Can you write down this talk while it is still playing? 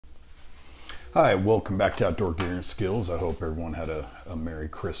Hi, welcome back to Outdoor Gear and Skills. I hope everyone had a Merry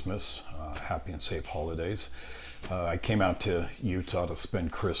Christmas, happy and safe holidays. I came out to Utah to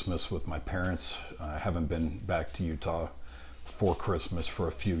spend Christmas with my parents. I haven't been back to Utah for Christmas for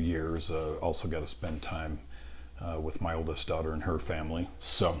a few years. Also got to spend time with my oldest daughter and her family.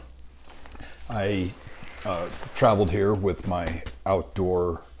 So I traveled here with my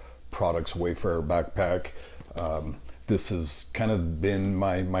Outdoor Products Wayfare backpack. This has kind of been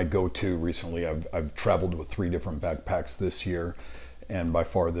my go-to recently. I've traveled with 3 different backpacks this year, and by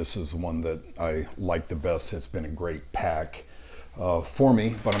far this is the one that I like the best. It's been a great pack for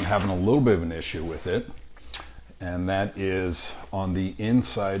me, but I'm having a little bit of an issue with it, and that is on the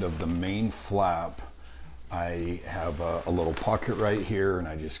inside of the main flap. I have a little pocket right here, and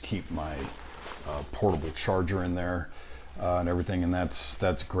I just keep my portable charger in there and everything, and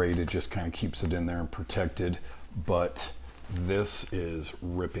that's great. It just kind of keeps it in there and protected. But this is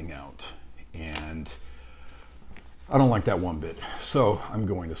ripping out, and I don't like that one bit. So I'm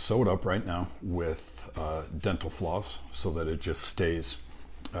going to sew it up right now with dental floss so that it just stays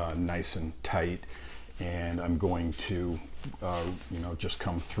nice and tight. And I'm going to, just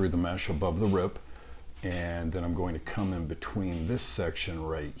come through the mesh above the rip, and then I'm going to come in between this section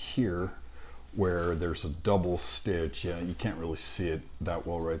right here where there's a double stitch. Yeah, you can't really see it that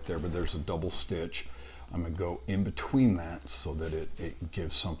well right there, but there's a double stitch. I'm going to go in between that so that it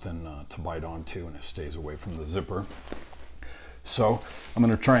gives something to bite onto and it stays away from the zipper. So I'm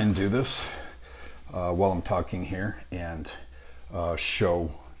going to try and do this while I'm talking here and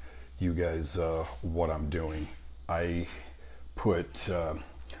show you guys what I'm doing. I put,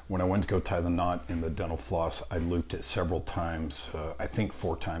 when I went to go tie the knot in the dental floss, I looped it several times, I think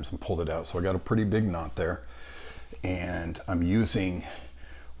 4 times, and pulled it out. So I got a pretty big knot there, and I'm using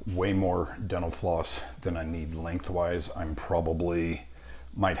way more dental floss than I need lengthwise. I'm probably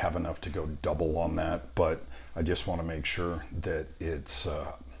might have enough to go double on that, but I just want to make sure that it's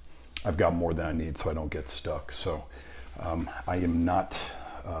I've got more than I need so I don't get stuck. So I am not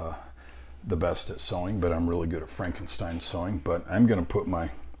the best at sewing, but I'm really good at Frankenstein sewing. But I'm going to put my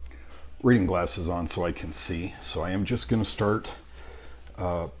reading glasses on so I can see. So I am just going to start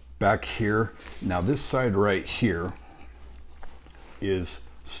back here. Now this side right here is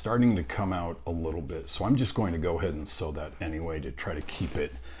starting to come out a little bit, so I'm just going to go ahead and sew that anyway to try to keep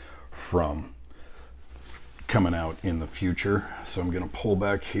it from coming out in the future. So I'm going to pull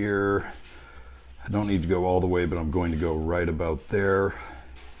back here. I don't need to go all the way, but I'm going to go right about there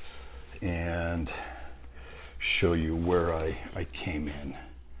and show you where I came in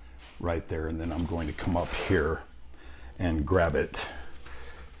right there, and then I'm going to come up here and grab it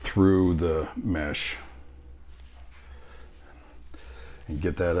through the mesh and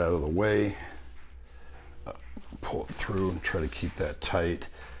get that out of the way, pull it through and try to keep that tight,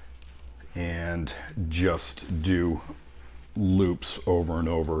 and just do loops over and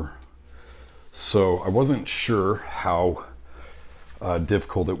over. So I wasn't sure how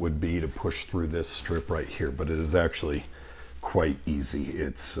difficult it would be to push through this strip right here, but it is actually quite easy.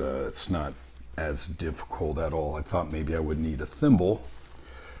 It's not as difficult at all. I thought maybe I would need a thimble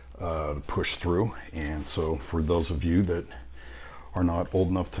to push through, and so for those of you that are not old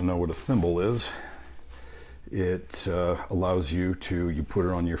enough to know what a thimble is, it allows you to, you put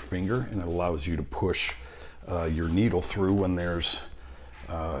it on your finger, and it allows you to push your needle through when there's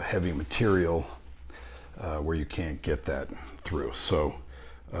heavy material where you can't get that through. So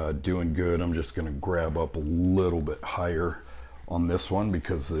doing good. I'm just going to grab up a little bit higher on this one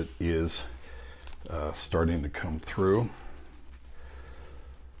because it is starting to come through.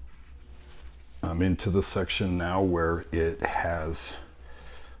 I'm into the section now where it has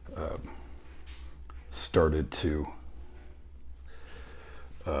started to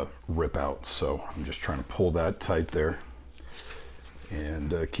rip out. So I'm just trying to pull that tight there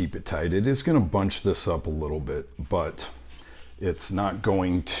and keep it tight. It is going to bunch this up a little bit, but it's not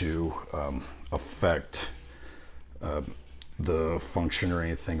going to affect the function or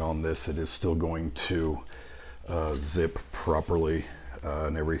anything on this. It is still going to zip properly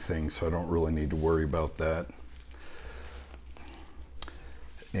and everything, so I don't really need to worry about that.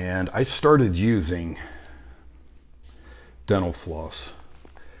 And I started using dental floss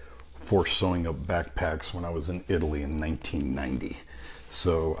for sewing up backpacks when I was in Italy in 1990.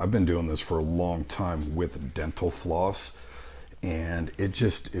 So I've been doing this for a long time with dental floss, and it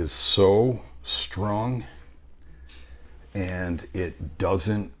just is so strong, and it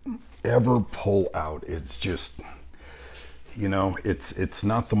doesn't ever pull out. It's just, you know, it's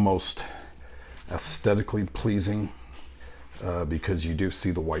not the most aesthetically pleasing because you do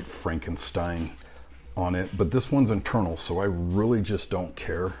see the white Frankenstein on it, but this one's internal, so I really just don't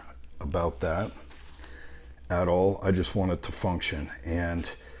care. about that at all. I just want it to function. And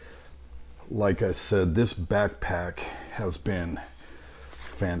like I said, this backpack has been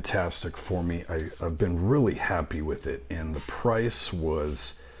fantastic for me. I've been really happy with it, and the price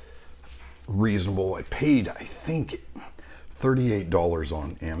was reasonable. I paid, I think, $38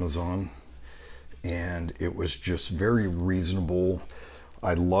 on Amazon, and it was just very reasonable.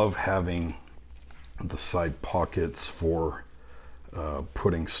 I love having the side pockets for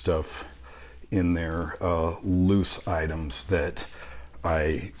putting stuff in there, loose items that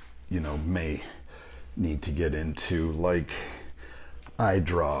I, may need to get into, like eye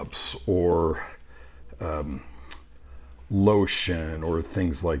drops or lotion or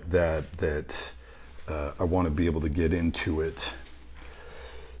things like that I want to be able to get into it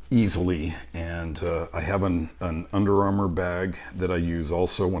easily. And I have an Under Armour bag that I use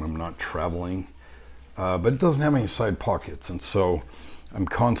also when I'm not traveling, but it doesn't have any side pockets, and so I'm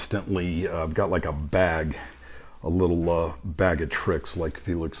constantly I've got like a little bag of tricks, like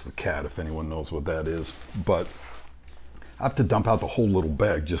Felix the cat, if anyone knows what that is. But I have to dump out the whole little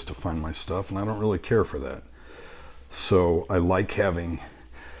bag just to find my stuff, and I don't really care for that. So I like having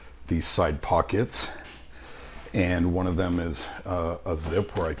these side pockets, and one of them is a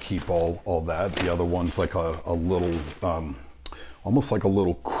zip where I keep all that. The other one's like a little, almost like a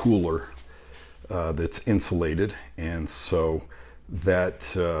little cooler that's insulated, and so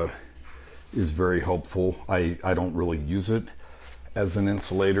that is very helpful. I don't really use it as an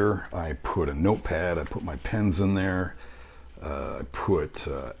insulator. I put a notepad, I put my pens in there, I put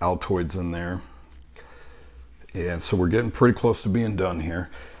Altoids in there, and so we're getting pretty close to being done here.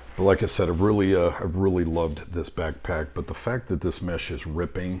 But like I said, I've really loved this backpack, but the fact that this mesh is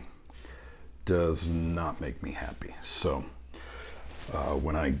ripping does not make me happy. So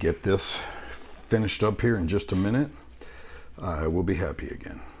when I get this finished up here in just a minute, I will be happy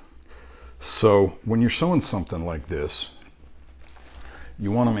again. So when you're sewing something like this,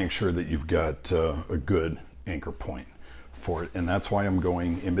 you want to make sure that you've got a good anchor point for it, and that's why I'm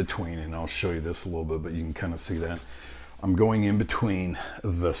going in between, and I'll show you this a little bit, but you can kind of see that. I'm going in between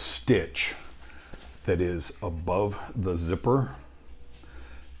the stitch that is above the zipper,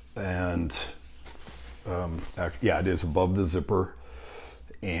 and yeah, it is above the zipper,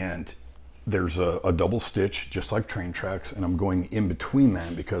 and there's a double stitch just like train tracks, and I'm going in between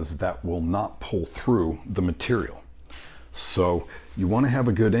that because that will not pull through the material. So you want to have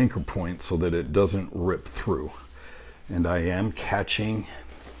a good anchor point so that it doesn't rip through. And I am catching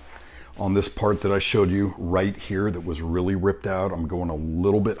on this part that I showed you right here that was really ripped out. I'm going a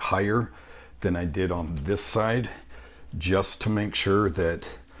little bit higher than I did on this side just to make sure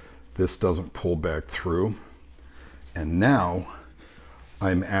that this doesn't pull back through. And now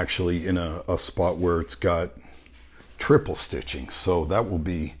I'm actually in a spot where it's got triple stitching, so that will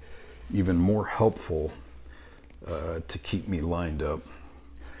be even more helpful to keep me lined up.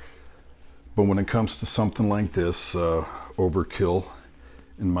 But when it comes to something like this, overkill,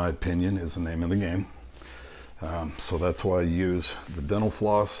 in my opinion, is the name of the game. So that's why I use the dental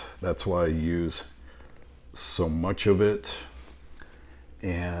floss. That's why I use so much of it.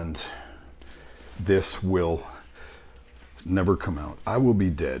 And this will never come out. I will be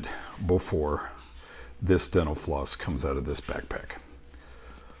dead before this dental floss comes out of this backpack.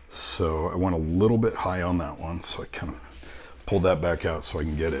 So I went a little bit high on that one, so I kind of pulled that back out so I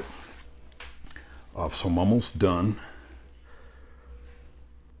can get it off. So I'm almost done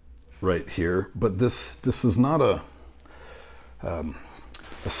right here, but this is not a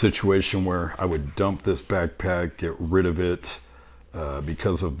situation where I would dump this backpack, get rid of it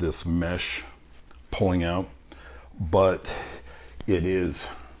because of this mesh pulling out, but it is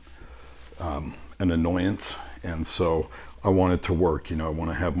an annoyance, and so I want it to work. I want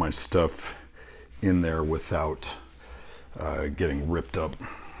to have my stuff in there without getting ripped up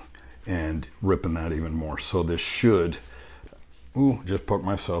and ripping that even more. So this should, ooh, just poked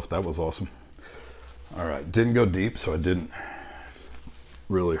myself. That was awesome. All right, didn't go deep, so I didn't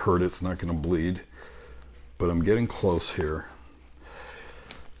really hurt it. It's not going to bleed, but I'm getting close here.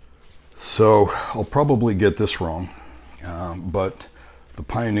 So I'll probably get this wrong, but the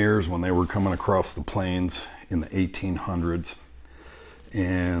pioneers, when they were coming across the plains in the 1800s,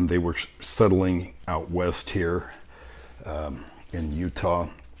 and they were settling out west here in Utah,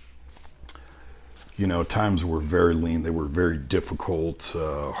 times were very lean. They were very difficult,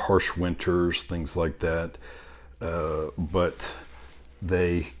 harsh winters, things like that, but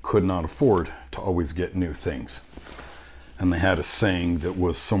they could not afford to always get new things. And they had a saying that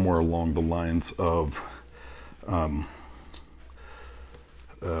was somewhere along the lines of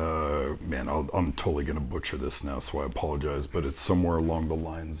Man, I'm totally going to butcher this now, so I apologize, but it's somewhere along the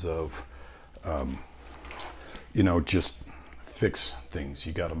lines of, you know, just fix things.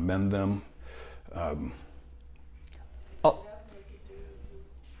 You got to mend them.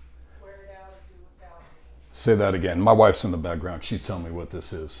 Say that again. My wife's in the background. She's telling me what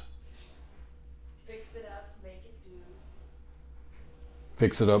this is. Fix it up, make it do.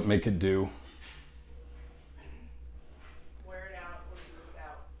 Fix it up, make it do. Wear it out or do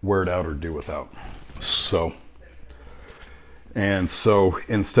without. Wear it out or do without. So, and so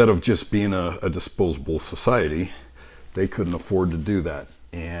instead of just being a disposable society, they couldn't afford to do that.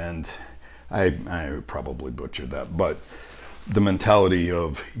 And I probably butchered that, but the mentality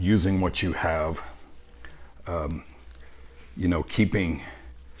of using what you have, you know, keeping,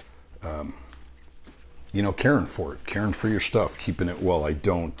 you know, caring for it, caring for your stuff, keeping it well. I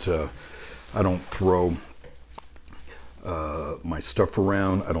don't throw my stuff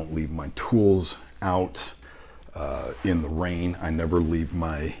around. I don't leave my tools out in the rain. I never leave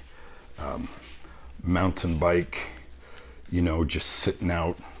my mountain bike, you know, just sitting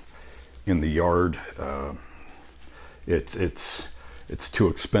out in the yard. It's too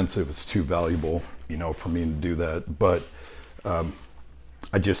expensive. It's too valuable, you know, for me to do that. But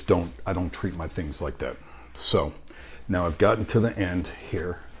I just don't treat my things like that. So now I've gotten to the end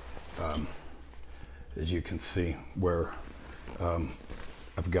here, as you can see, where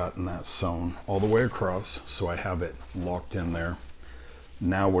I've gotten that sewn all the way across, so I have it locked in there.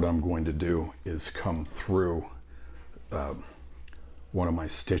 Now what I'm going to do is come through one of my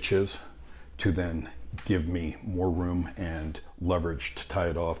stitches to then give me more room and leverage to tie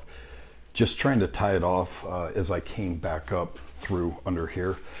it off. Just trying to tie it off as I came back up through under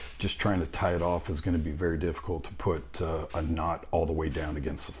here, just trying to tie it off is going to be very difficult to put a knot all the way down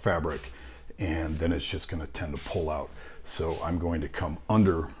against the fabric, and then it's just going to tend to pull out. So I'm going to come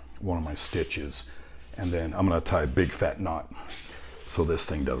under one of my stitches, and then I'm going to tie a big fat knot so this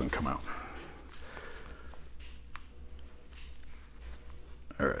thing doesn't come out.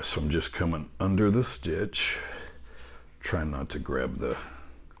 All right, so I'm just coming under the stitch, trying not to grab the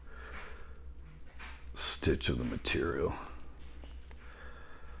stitch of the material.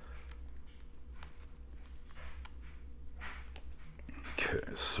 Okay,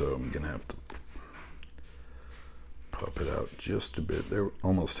 so I'm gonna have to pop it out just a bit. There,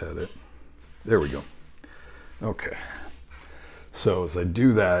 almost had it. There we go. Okay, so as I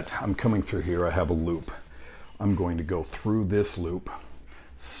do that, I'm coming through here. I have a loop. I'm going to go through this loop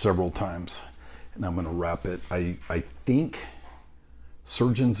several times, and I'm going to wrap it. I think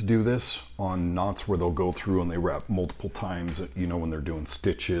surgeons do this on knots where they'll go through and they wrap multiple times, you know, when they're doing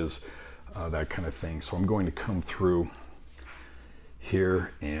stitches, that kind of thing. So I'm going to come through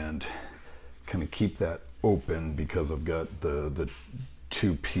here and kind of keep that open because I've got the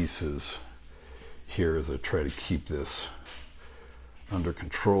two pieces here as I try to keep this under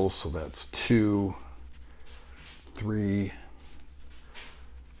control. So that's 2, 3,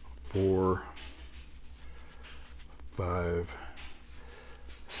 4, 5,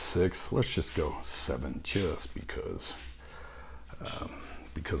 6. Let's just go 7, just because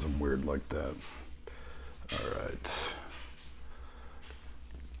I'm weird like that. All right,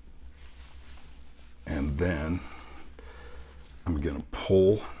 and then I'm gonna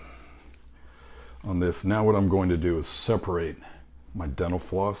pull on this. Now what I'm going to do is separate my dental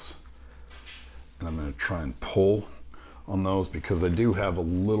floss, and I'm going to try and pull on those because I do have a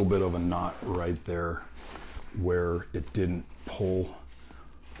little bit of a knot right there where it didn't pull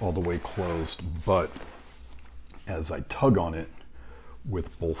all the way closed, but as I tug on it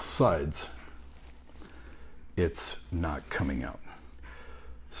with both sides, it's not coming out.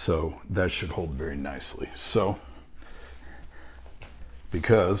 So that should hold very nicely. So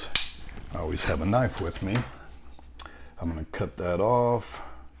because I always have a knife with me, I'm going to cut that off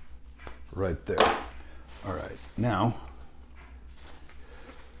right there. All right, now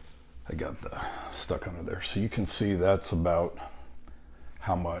I got the stuck under there. So you can see that's about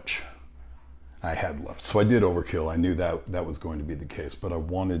how much I had left. So I did overkill. I knew that was going to be the case, but I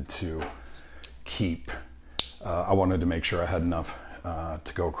wanted to keep, I wanted to make sure I had enough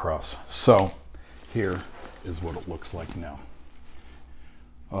to go across. So here is what it looks like now.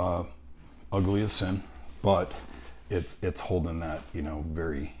 Ugly as sin, but it's holding that, you know,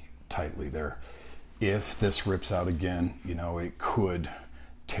 very tightly there. If this rips out again, you know, it could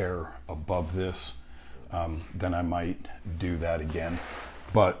tear above this, then I might do that again.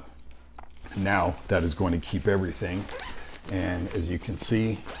 But now that is going to keep everything. And as you can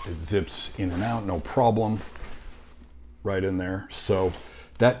see, it zips in and out, no problem, right in there. So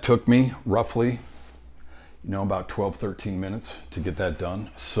that took me roughly, about 12, 13 minutes to get that done.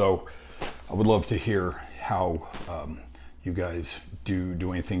 So I would love to hear how you guys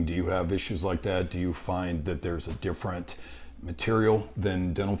do anything. Do you have issues like that? Do you find that there's a different material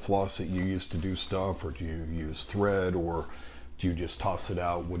than dental floss that you use to do stuff, or do you use thread, or do you just toss it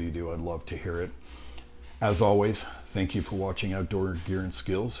out? What do you do? I'd love to hear it. As always, thank you for watching Outdoor Gear and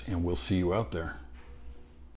Skills, and we'll see you out there.